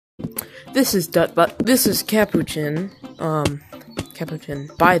This is Capuchin. Capuchin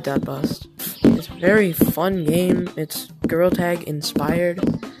by duttbust. It's a very fun game. It's girl tag inspired.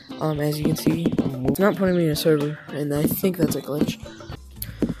 As you can see, it's not putting me in a server, and I think that's a glitch.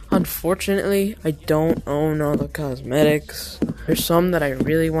 Unfortunately, I don't own all the cosmetics. There's some that I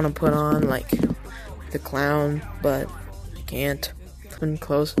really want to put on, like the clown, but I can't. Been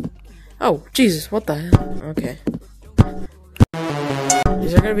close. Oh, Jesus, what the hell? Okay.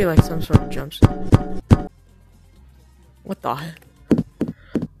 Is there gonna be like some sort of jump scare? What the heck?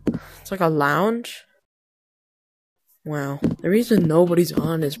 It's like a lounge? Wow. The reason nobody's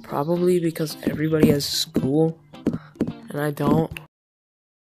on is probably because everybody has school, and I don't.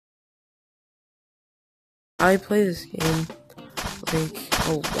 I played this game like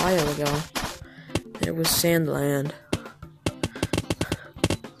a while ago. It was Sandland.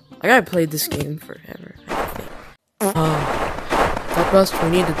 Like, I played this game forever, I think. duttbust, we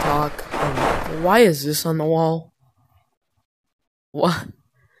need to talk. Why is this on the wall? What?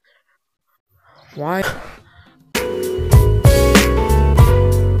 Why?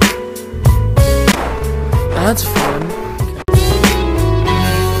 That's fun.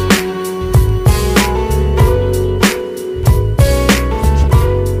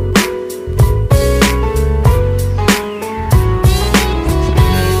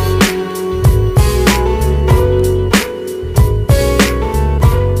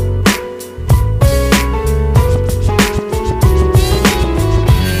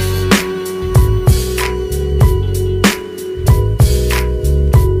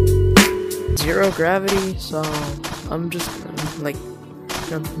 Zero gravity, so I'm just gonna, like,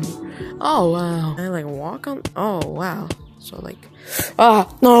 jumping. Oh wow. I like walk on. Oh wow. So like,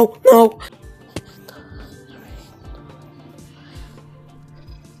 no.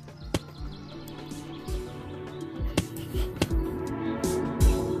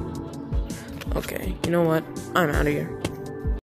 Okay, you know what? I'm out of here.